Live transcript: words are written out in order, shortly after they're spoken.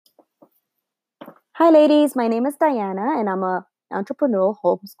Hi, ladies. My name is Diana, and I'm a entrepreneurial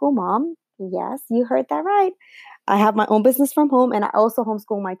homeschool mom. Yes, you heard that right. I have my own business from home, and I also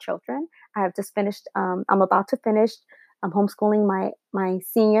homeschool my children. I have just finished. I'm about to finish. I'm homeschooling my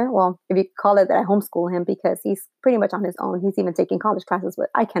senior. Well, if you call it that, I homeschool him because he's pretty much on his own. He's even taking college classes, but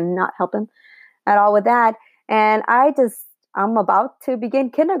I cannot help him at all with that. And I'm about to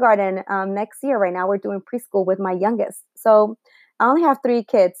begin kindergarten next year. Right now, we're doing preschool with my youngest. So I only have three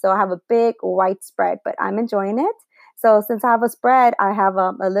kids, so I have a big white spread, but I'm enjoying it. So since I have a spread, I have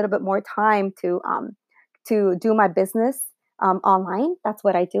a little bit more time to do my business online. That's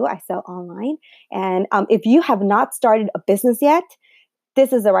what I do. I sell online. And if you have not started a business yet,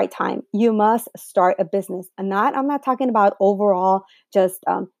 this is the right time. You must start a business. I'm not talking about overall just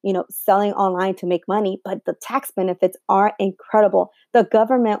selling online to make money, but the tax benefits are incredible. The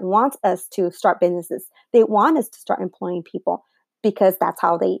government wants us to start businesses. They want us to start employing people because that's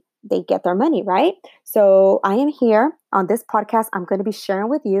how they get their money, right? So I am here on this podcast. I'm going to be sharing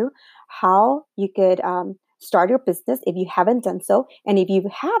with you how you could start your business if you haven't done so, and if you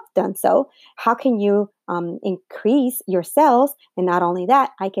have done so, how can you increase your sales? And not only that,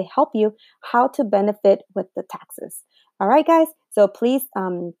 I can help you how to benefit with the taxes. All right, guys. So please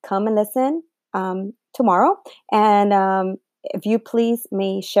come and listen tomorrow. And if you please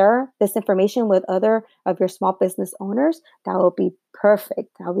may share this information with other of your small business owners, that will be perfect.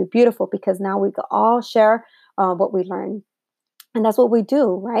 That will be beautiful because now we can all share what we learn. And that's what we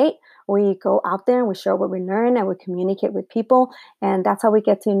do, right? We go out there and we share what we learn and we communicate with people. And that's how we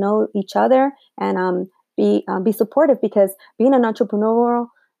get to know each other and be supportive because being an entrepreneur,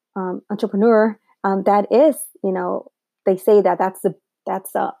 that is, they say that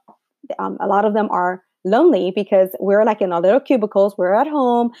that's a lot of them are lonely because we're like in our little cubicles, we're at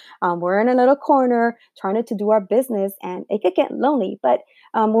home, we're in a little corner trying to do our business, and it could get lonely. But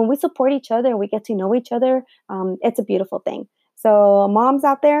when we support each other and we get to know each other, it's a beautiful thing. So, moms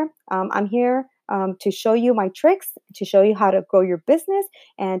out there, I'm here to show you my tricks, to show you how to grow your business,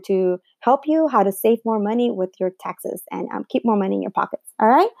 and to help you how to save more money with your taxes and keep more money in your pockets. All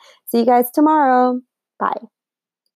right. See you guys tomorrow. Bye.